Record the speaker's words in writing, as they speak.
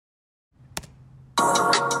This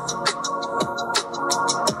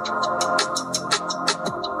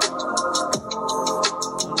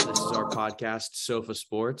is our podcast, Sofa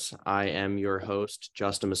Sports. I am your host,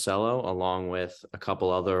 Justin Masello, along with a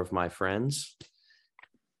couple other of my friends.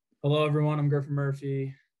 Hello, everyone. I'm Griffin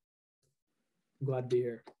Murphy. I'm glad to be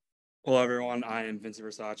here. Hello, everyone. I am Vincent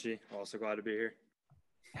Versace. Also glad to be here.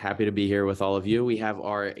 Happy to be here with all of you. We have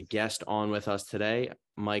our guest on with us today,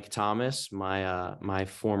 Mike Thomas, my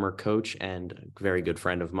former coach and very good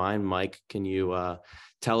friend of mine. Mike, can you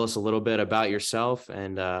tell us a little bit about yourself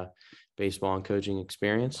and baseball and coaching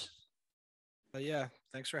experience? Yeah,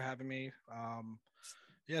 thanks for having me.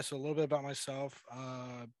 So a little bit about myself.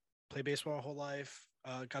 Played baseball my whole life.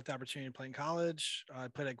 Got the opportunity to play in college. I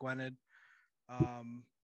played at Gwinnett. And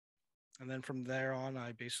then from there on,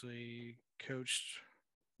 I basically coached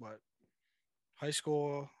high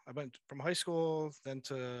school. I went from high school then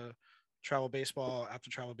to travel baseball. After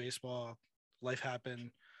travel baseball, life happened.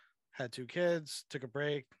 Had 2 kids, took a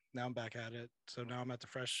break. Now I'm back at it. So now I'm at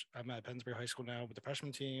Pennsbury High School now with the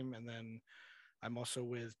freshman team, and then I'm also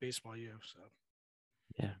with Baseball U. So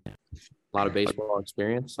yeah, a lot of baseball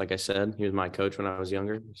experience. Like I said, he was my coach when I was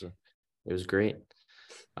younger. It was great.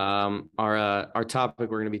 Our topic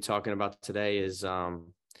we're going to be talking about today is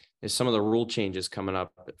some of the rule changes coming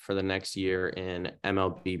up for the next year in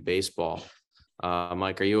MLB baseball.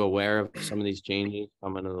 Mike, are you aware of some of these changes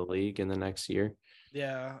coming to the league in the next year?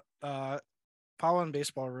 Yeah, following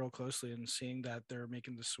baseball real closely and seeing that they're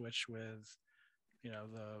making the switch with,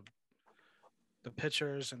 the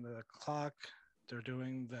pitchers and the clock. They're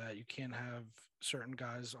doing that. You can't have certain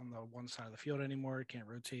guys on the one side of the field anymore. You can't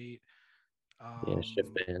rotate. Shift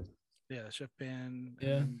ban. Yeah, shift ban.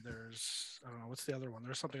 Yeah. And there's, I don't know, what's the other one?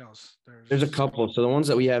 There's something else. There's a couple. So the ones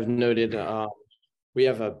that we have noted, we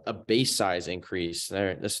have a base size increase.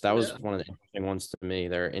 That was one of the interesting ones to me.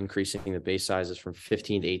 They're increasing the base sizes from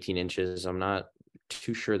 15 to 18 inches. I'm not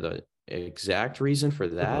too sure the exact reason for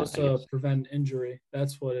that. Supposed to prevent injury.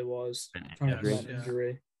 That's what it was. Trying to prevent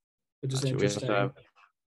injury, which is interesting.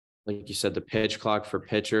 Like you said, the pitch clock for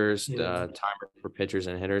pitchers, the timer for pitchers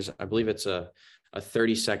and hitters. I believe it's a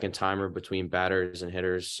 30-second timer between batters and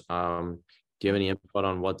hitters. Do you have any input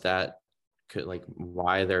on what that could, like,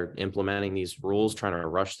 why they're implementing these rules, trying to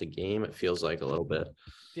rush the game? It feels like a little bit.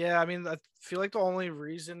 Yeah, I mean, I feel like the only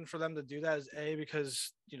reason for them to do that is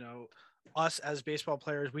because, us as baseball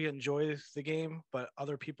players, we enjoy the game, but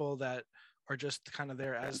other people that are just kind of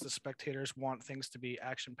there as the spectators want things to be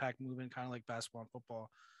action-packed, moving, kind of like basketball and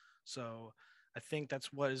football. So I think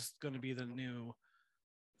that's what is going to be the new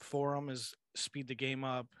forum, is speed the game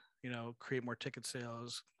up, create more ticket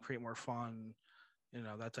sales, create more fun,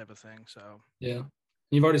 that type of thing. So yeah,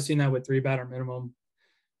 you've already seen that with 3-batter minimum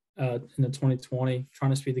in the 2020,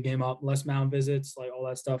 trying to speed the game up, less mound visits, like all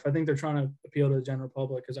that stuff. I think they're trying to appeal to the general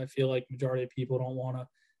public, because I feel like majority of people don't want to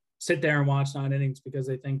sit there and watch 9 innings because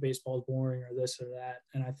they think baseball is boring or this or that.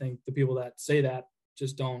 And I think the people that say that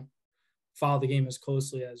just don't follow the game as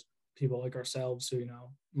closely as people like ourselves who,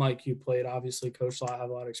 Mike, you played, obviously, Coach Law, have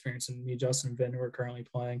a lot of experience, and me, Justin, and Vin, who are currently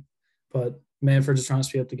playing. But Manfred just trying to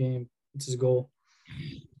speed up the game. It's his goal.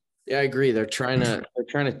 Yeah, I agree. They're trying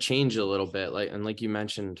to change a little bit. Like you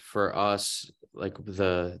mentioned, for us, like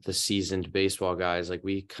the seasoned baseball guys, like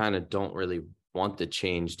we kind of don't really want the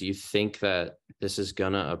change. Do you think that this is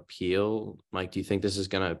gonna appeal? Mike, do you think this is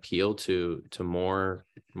gonna appeal to more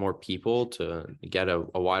people to get a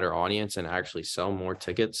wider audience and actually sell more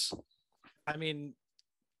tickets? I mean,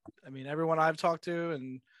 everyone I've talked to,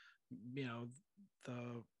 and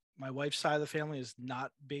my wife's side of the family is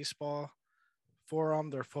not baseball for them.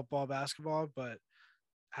 They're football, basketball. But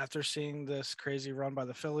after seeing this crazy run by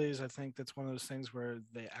the Phillies, I think that's one of those things where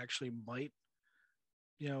they actually might,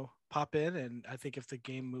 pop in. And I think if the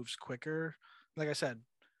game moves quicker, like I said,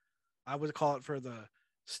 I would call it for the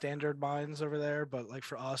standard minds over there, but like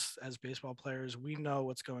for us as baseball players, we know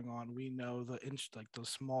what's going on. We know the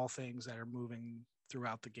small things that are moving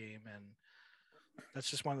throughout the game, and that's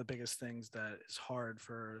just one of the biggest things that is hard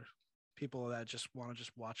for people that just want to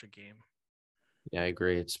just watch a game. Yeah, I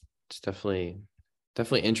agree. It's definitely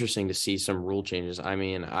interesting to see some rule changes. I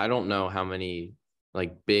mean, I don't know how many I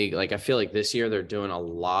feel like this year they're doing a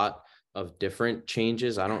lot of different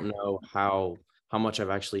changes. I don't know how much I've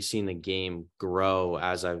actually seen the game grow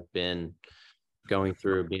as I've been going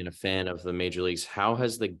through being a fan of the major leagues. How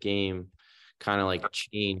has the game kind of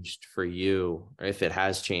changed for you, or if it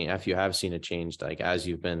has changed, if you have seen it changed, as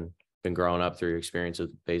you've been growing up through your experience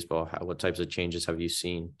with baseball? What types of changes have you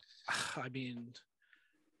seen? I mean,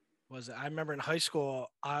 I remember in high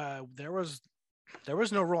school, there was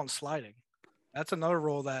no rule on sliding. That's another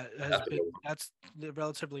rule that that's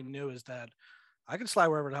relatively new, is that I can slide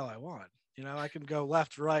wherever the hell I want. I can go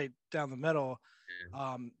left, right, down the middle.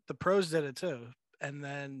 The pros did it too. And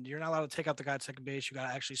then you're not allowed to take out the guy at second base. You got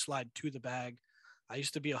to actually slide to the bag. I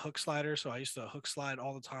used to be a hook slider, so I used to hook slide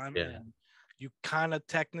all the time. Yeah. And you kind of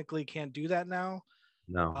technically can't do that now.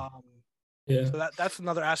 No. Yeah. So that's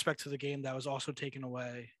another aspect to the game that was also taken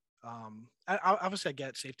away. Obviously, I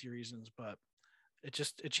get safety reasons, but it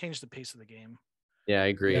changed the pace of the game. Yeah, I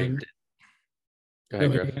agree. Yeah. Go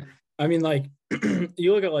ahead, Griff. I mean, like,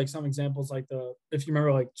 you look at like some examples, like if you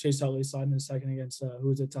remember, like Chase Utley sliding in a second against who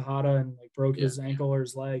was it, Tejada, and like broke his ankle or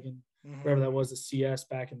his leg, and whatever that was, the CS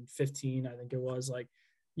back in 15, I think it was. Like,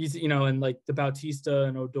 and like the Bautista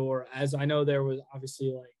and Odor, as I know, there was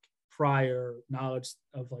obviously like prior knowledge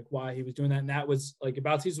of like why he was doing that, and that was like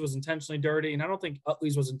Bautista was intentionally dirty, and I don't think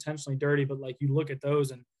Utley's was intentionally dirty, but like you look at those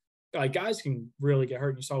and like guys can really get hurt.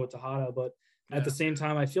 And you saw with Tejada, but at the same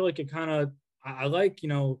time, I feel like it kind of I like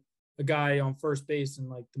a guy on first base and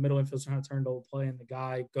like the middle infield's trying to turn to play, and the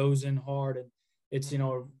guy goes in hard, and it's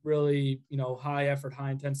a really high effort,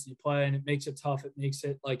 high intensity play, and it makes it tough. It makes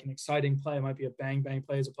it like an exciting play. It might be a bang bang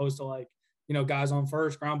play as opposed to like guys on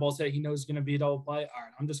first, ground ball say he knows he's gonna be a double play. All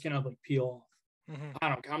right, I'm just gonna like peel off.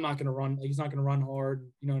 I'm not gonna run. Like, he's not gonna run hard.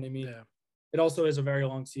 You know what I mean? Yeah. It also is a very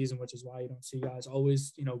long season, which is why you don't see guys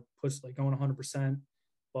always push like going 100%.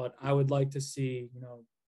 But I would like to see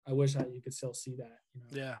I wish that you could still see that.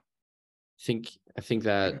 Yeah. I think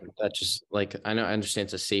that just like I understand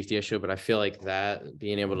it's a safety issue, but I feel like that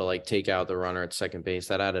being able to like take out the runner at second base,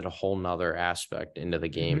 that added a whole nother aspect into the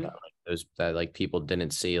game that like people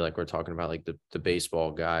didn't see. Like we're talking about like the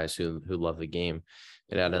baseball guys who love the game.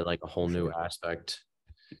 It added like a whole new aspect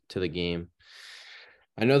to the game.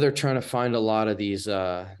 I know they're trying to find a lot of these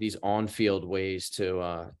on-field ways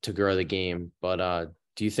to grow the game, but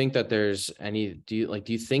do you think that there's any? Do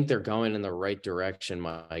you think they're going in the right direction,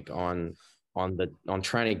 Mike, on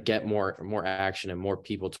trying to get more action and more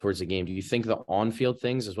people towards the game? Do you think the on-field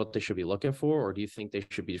things is what they should be looking for, or do you think they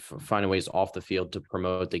should be finding ways off the field to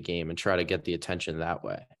promote the game and try to get the attention that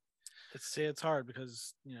way? It's hard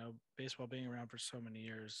because baseball being around for so many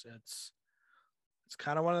years, it's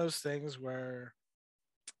kind of one of those things where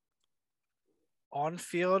on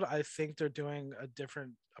field, I think they're doing a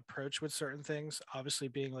different approach with certain things. Obviously,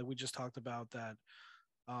 being like we just talked about that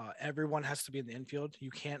everyone has to be in the infield. You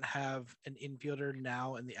can't have an infielder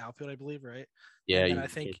now in the outfield, I believe, right? Yeah, and I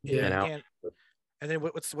think you can't. And then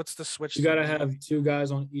what's the switch? You got to have two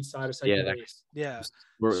guys on each side of second base. Yeah.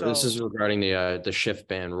 This is regarding the shift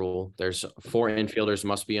ban rule. There's 4 infielders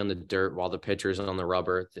must be on the dirt while the pitcher's on the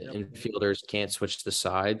rubber. The infielders can't switch the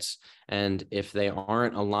sides. And if they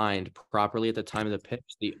aren't aligned properly at the time of the pitch,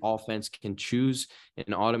 the offense can choose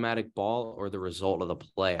an automatic ball or the result of the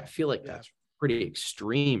play. I feel like that's pretty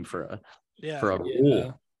extreme for a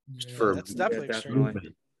rule. That's definitely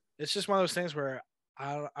extreme. It's just one of those things where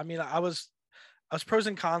I was pros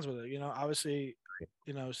and cons with it. Obviously,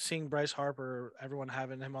 seeing Bryce Harper, everyone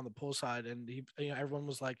having him on the pull side, and he, everyone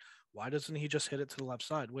was like, why doesn't he just hit it to the left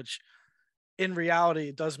side? Which in reality,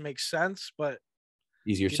 it does make sense, but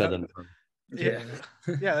easier said than done.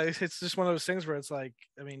 Yeah. It's just one of those things where it's like,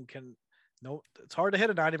 it's hard to hit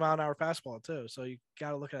a 90-mile-an-hour fastball too. So you got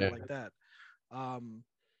to look at it like that. I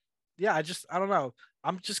don't know.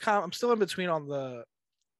 I'm still in between on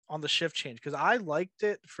the shift change because I liked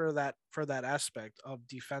it for that aspect of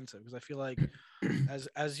defensive because I feel like as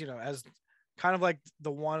kind of like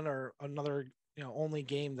the one or another only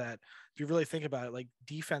game that if you really think about it, like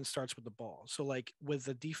defense starts with the ball. So like with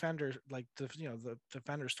the defender, like the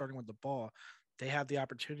defender starting with the ball, they have the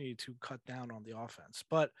opportunity to cut down on the offense.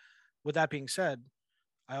 But with that being said,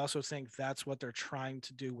 I also think that's what they're trying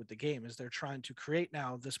to do with the game is they're trying to create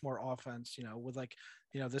now this more offense, with like,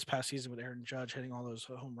 this past season with Aaron Judge hitting all those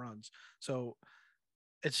home runs. So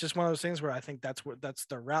it's just one of those things where I think that's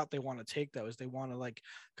the route they want to take though, is they want to like,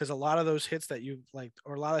 cause a lot of those hits that you like,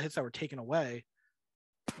 or a lot of hits that were taken away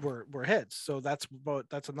were hits. So that's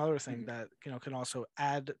another thing that, can also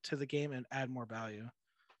add to the game and add more value.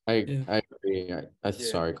 I agree.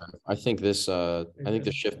 Sorry, I think this. I think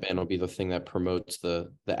the shift ban will be the thing that promotes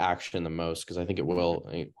the action the most because I think it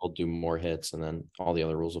will do more hits and then all the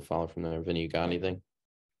other rules will follow from there. Vinny, you got anything?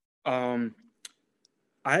 I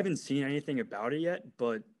haven't seen anything about it yet,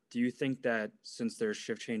 but do you think that since there's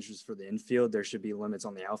shift changes for the infield, there should be limits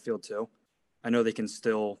on the outfield too? I know they can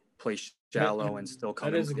still play shallow and still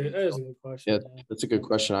come. That is a good question. Yeah, that's a good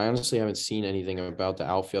question. I honestly haven't seen anything about the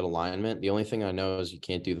outfield alignment. The only thing I know is you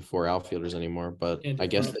can't do the 4 outfielders anymore, but I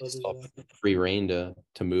guess they still have free reign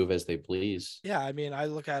to move as they please. Yeah, I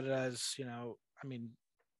look at it as,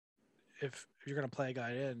 if you're going to play a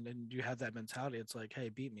guy in and you have that mentality, it's like, hey,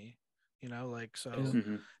 beat me. You know, like so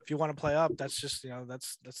Mhm. if you want to play up, that's just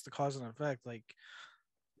that's the cause and effect. Like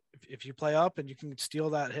if you play up and you can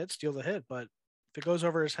steal that hit, steal the hit. But if it goes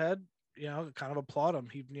over his head, kind of applaud him.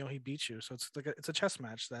 He beats you. So it's like it's a chess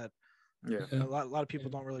match that Yeah. Yeah. a lot of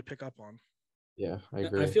people don't really pick up on. Yeah, I I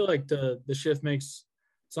agree. feel like the shift makes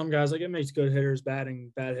some guys, like, it makes good hitters bad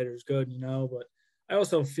and bad hitters good, but I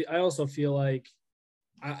also feel like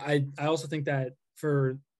I also think that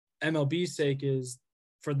for MLB's sake is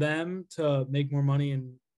for them to make more money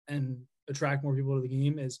and attract more people to the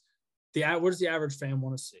game is what does the average fan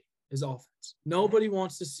want to see is offense. Nobody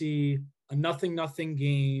wants to see a nothing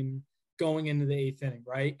game going into the eighth inning,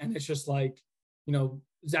 right? And it's just like,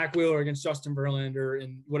 Zach Wheeler against Justin Verlander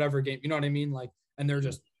in whatever game, you know what I mean? Like, and they're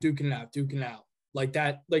just duking it out. Like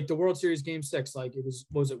that, like the World Series Game 6, like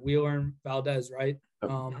was it Wheeler and Valdez, right?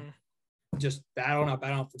 Just battling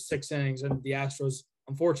out for 6 innings, and the Astros,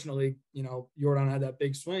 unfortunately, Jordan had that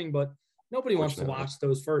big swing, but nobody wants to watch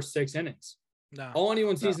those first 6 innings. No. All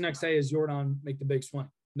anyone sees the next day is Jordan make the big swing.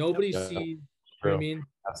 Nobody sees, you know what I mean?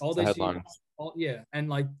 That's All the they headlines. see, and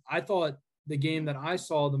like I thought the game that I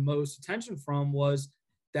saw the most attention from was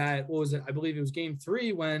that, what was it? I believe it was game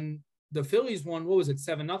 3 when the Phillies won. What was it?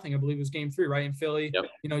 7-0. I believe it was game 3, right? In Philly. Yep.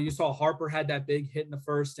 You saw Harper had that big hit in the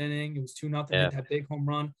first inning. It was 2-0. Yeah. Hit that big home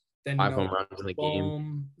run. Then 5 home runs in the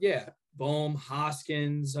game. Boom.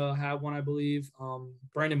 Hoskins had one, I believe.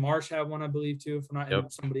 Brandon Marsh had one, I believe, too, if not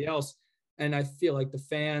and somebody else. And I feel like the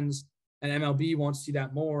fans and MLB want to see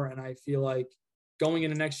that more. And I feel like going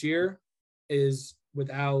into next year is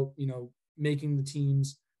without, making the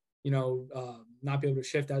teams, not be able to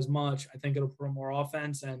shift as much. I think it'll put more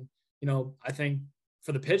offense. And, I think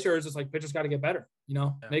for the pitchers, it's like pitchers got to get better,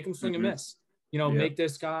 make them swing and miss, make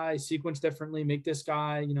this guy sequence differently, make this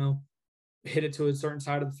guy, hit it to a certain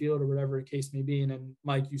side of the field or whatever the case may be. And then,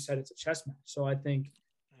 Mike, you said it's a chess match. So I think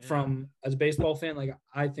as a baseball fan, like,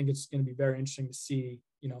 I think it's going to be very interesting to see,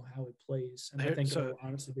 how it plays. And I think it'll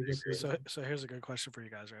honestly be good. So here's a good question for you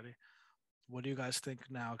guys. Ready? What do you guys think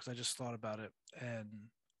now? Because I just thought about it, and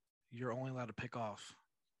you're only allowed to pick off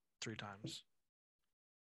 3 times.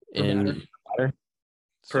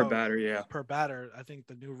 Per batter, yeah. Per batter, I think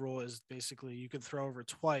the new rule is basically you can throw over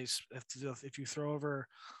twice. If you throw over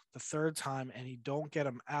the 3rd time and you don't get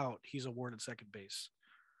him out, he's awarded second base.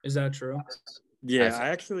 Is that true? Yeah, I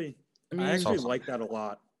actually like that a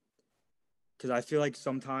lot, because I feel like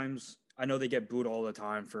sometimes, I know they get booed all the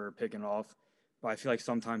time for picking off, but I feel like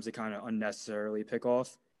sometimes they kind of unnecessarily pick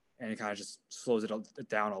off, and it kind of just slows it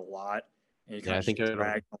down a lot, and you kind of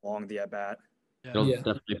drag along the at bat. It'll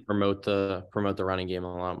definitely promote the running game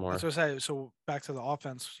a lot more. That's what I say. So back to the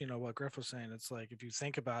offense, what Griff was saying, it's like if you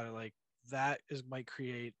think about it, like that might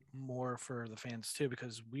create more for the fans too,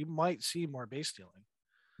 because we might see more base stealing.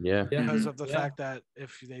 Yeah. Because of the fact that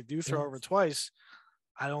if they do throw over twice,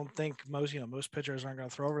 I don't think most pitchers aren't going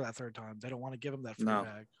to throw over that 3rd time. They don't want to give them that free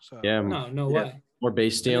bag. So no way. More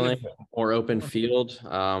base stealing, more open field.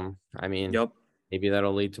 I mean, maybe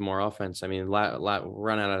that'll lead to more offense. I mean,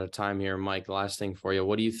 run out of time here, Mike. Last thing for you,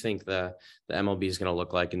 what do you think the MLB is going to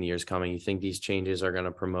look like in the years coming? You think these changes are going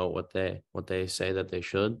to promote what they say that they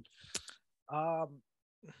should?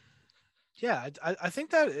 Yeah, I think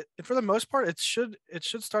that for the most part, it should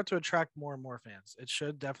start to attract more and more fans. It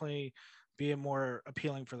should definitely be more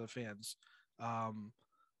appealing for the fans.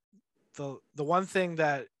 The one thing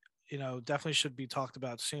that definitely should be talked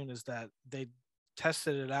about soon is that they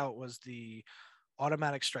tested it out was the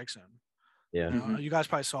automatic strike zone. Yeah, you guys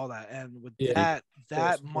probably saw that, and with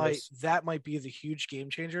that might be the huge game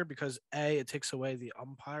changer, because it takes away the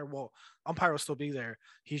umpire. Well, umpire will still be there.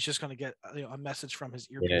 He's just going to get a message from his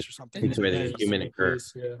earpiece or something. Takes away the human occur.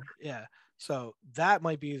 Yeah. So that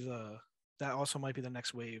also might be the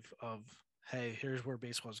next wave of, hey, here's where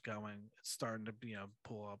baseball's going. It's starting to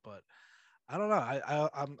pull up, but I don't know.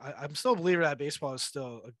 I'm still a believer that baseball is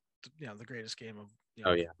still the greatest game of.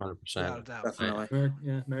 100%. Definitely.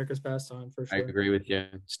 America's pastime for sure. I agree with you.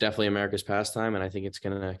 It's definitely America's pastime, and I think it's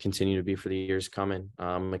going to continue to be for the years coming.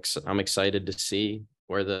 I'm excited to see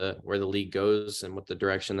where the league goes and what the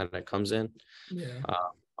direction that it comes in.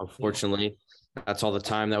 Unfortunately, that's all the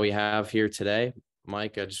time that we have here today.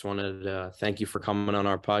 Mike, I just wanted to thank you for coming on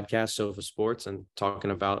our podcast, Sofa Sports, and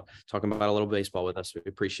talking about a little baseball with us. We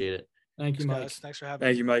appreciate it. Thank you, Mike. Thanks for having me.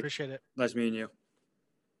 Thank you, Mike. Appreciate it. Nice meeting you.